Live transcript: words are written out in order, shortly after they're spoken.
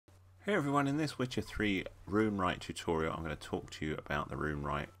Hey everyone, in this Witcher 3 Runewright tutorial I'm going to talk to you about the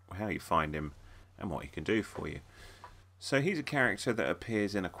Runewright, how you find him and what he can do for you. So he's a character that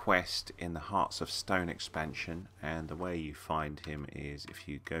appears in a quest in the Hearts of Stone expansion, and the way you find him is if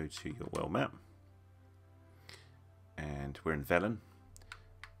you go to your world map, and we're in Velen,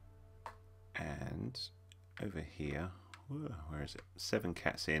 and over here, where is it? 7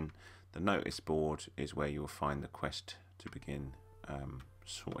 Cats In, the notice board is where you will find the quest to begin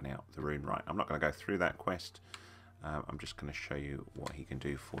sorting out the Runewright. I'm not going to go through that quest. I'm just going to show you what he can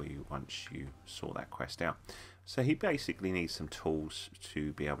do for you once you sort that quest out. So he basically needs some tools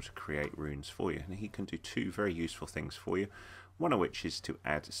to be able to create runes for you, and he can do 2 very useful things for you. One of which is to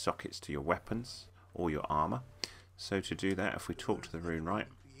add sockets to your weapons or your armor. So to do that, if we talk to the Runewright,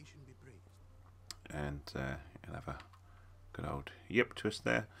 and he'll have a good old yip to us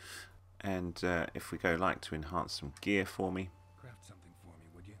there, and if we go like to enhance some gear for me,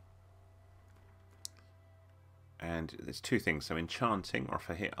 and there's 2 things, so enchanting, or if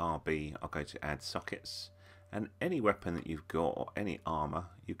I hit RB I'll go to add sockets, and any weapon that you've got or any armor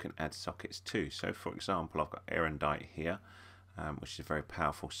you can add sockets to. So for example, I've got Erendite here, which is a very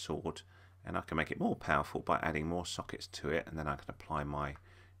powerful sword, and I can make it more powerful by adding more sockets to it, and then I can apply my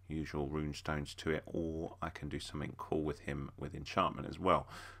usual rune stones to it, or I can do something cool with him with enchantment as well,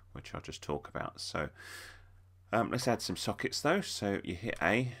 which I'll just talk about. So let's add some sockets though. So you hit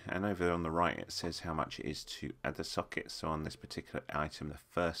A, and over on the right it says how much it is to add the sockets. So on this particular item, the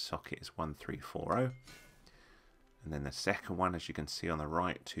first socket is 1340, and then the second one, as you can see on the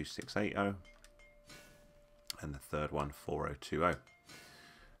right, 2680, and the third one 4020.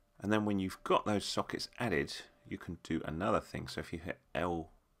 And then when you've got those sockets added, you can do another thing. So if you hit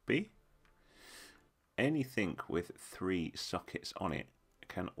LB, anything with 3 sockets on it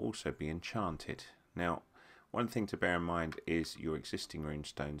can also be enchanted. Now, one thing to bear in mind is your existing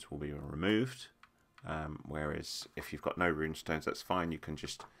runestones will be removed, whereas if you've got no runestones, that's fine. You can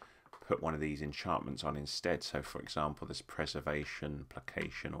just put one of these enchantments on instead. So for example, there's preservation,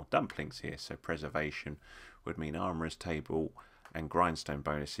 placation, or dumplings here. So preservation would mean armorer's table and grindstone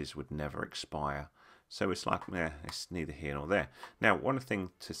bonuses would never expire. So it's like, it's neither here nor there. Now, one thing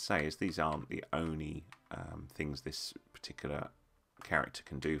to say is these aren't the only things this particular character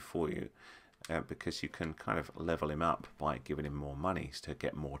can do for you. Because you can kind of level him up by giving him more money to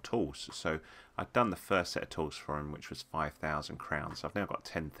get more tools. So I've done the first set of tools for him, which was 5,000 crowns. I've now got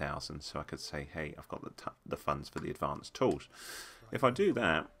 10,000, so I could say, hey, I've got the funds for the advanced tools. If I do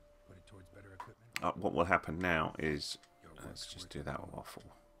that, what will happen now is, let's just do that waffle.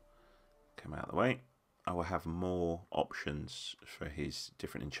 Come out of the way. I will have more options for his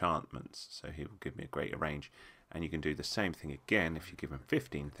different enchantments, so he will give me a greater range. And you can do the same thing again if you give him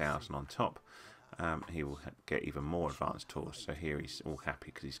 15,000 on top. He will get even more advanced tools. So here he's all happy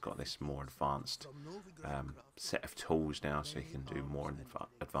because he's got this more advanced set of tools now, so he can do more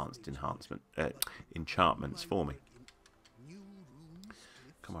advanced enchantments for me.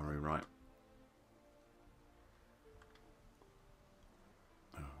 Come on, Runewright.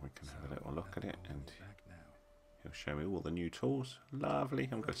 Oh, we can have a little look at it, and he'll show me all the new tools. Lovely.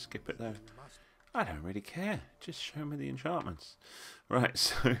 I'm going to skip it though. I don't really care, just show me the enchantments. Right,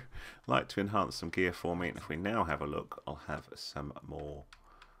 so I'd like to enhance some gear for me, and if we now have a look, I'll have some more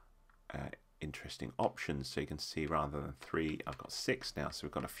interesting options. So you can see rather than 3, I've got 6 now, so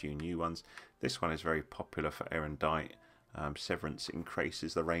we've got a few new ones. This one is very popular for Erendite. Severance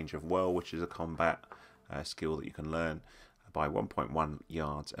increases the range of whirl, which is a combat skill that you can learn by 1.1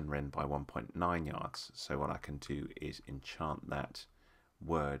 yards and rend by 1.9 yards. So what I can do is enchant that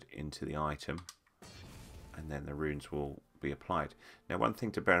word into the item, and then the runes will be applied. Now, one thing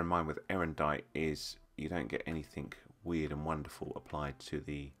to bear in mind with Erendite is you don't get anything weird and wonderful applied to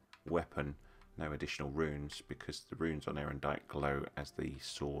the weapon, no additional runes, because the runes on Erendite glow as the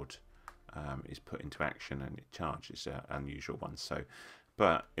sword is put into action and it charges an unusual one. So,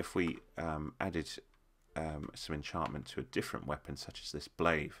 but if we added some enchantment to a different weapon, such as this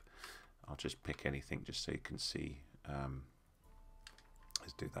blade, I'll just pick anything just so you can see.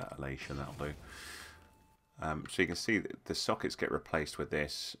 Let's do that elation, that'll do. So you can see that the sockets get replaced with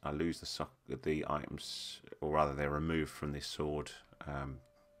this. I lose the items, or rather they're removed from this sword,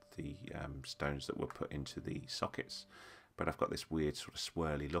 the stones that were put into the sockets. But I've got this weird sort of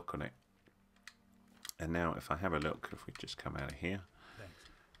swirly look on it. And now if I have a look, if we just come out of here,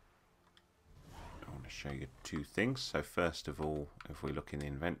 I want to show you 2 things. So first of all, if we look in the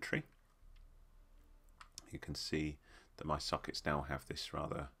inventory, you can see that my sockets now have this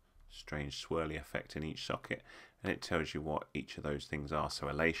rather strange swirly effect in each socket, and it tells you what each of those things are. So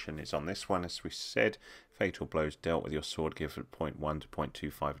elation is on this one, as we said. Fatal blows dealt with your sword give at 0.1 to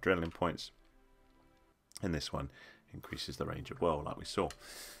 0.25 adrenaline points, and this one increases the range of whirl, like we saw.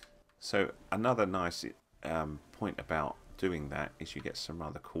 So another nice point about doing that is you get some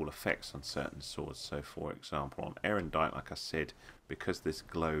rather cool effects on certain swords. So for example, on Erendite, like I said, because this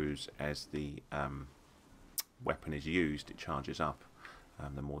glows as the weapon is used, it charges up.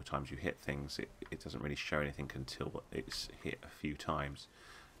 The more times you hit things, it doesn't really show anything until it's hit a few times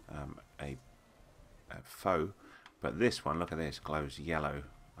a foe. But this one, look at this, glows yellow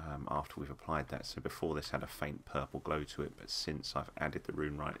after we've applied that. So before this had a faint purple glow to it, but since I've added the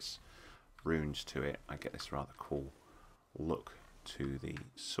Runewright's runes to it, I get this rather cool look to the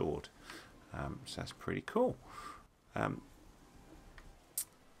sword. So that's pretty cool. And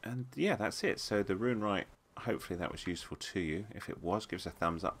yeah, that's it. So the Runewright, hopefully that was useful to you. If it was, give us a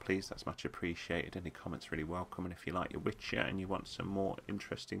thumbs up please, that's much appreciated. Any comments really welcome, and if you like your Witcher and you want some more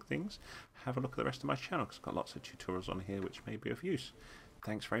interesting things, have a look at the rest of my channel, because I've got lots of tutorials on here which may be of use.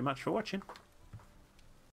 Thanks very much for watching.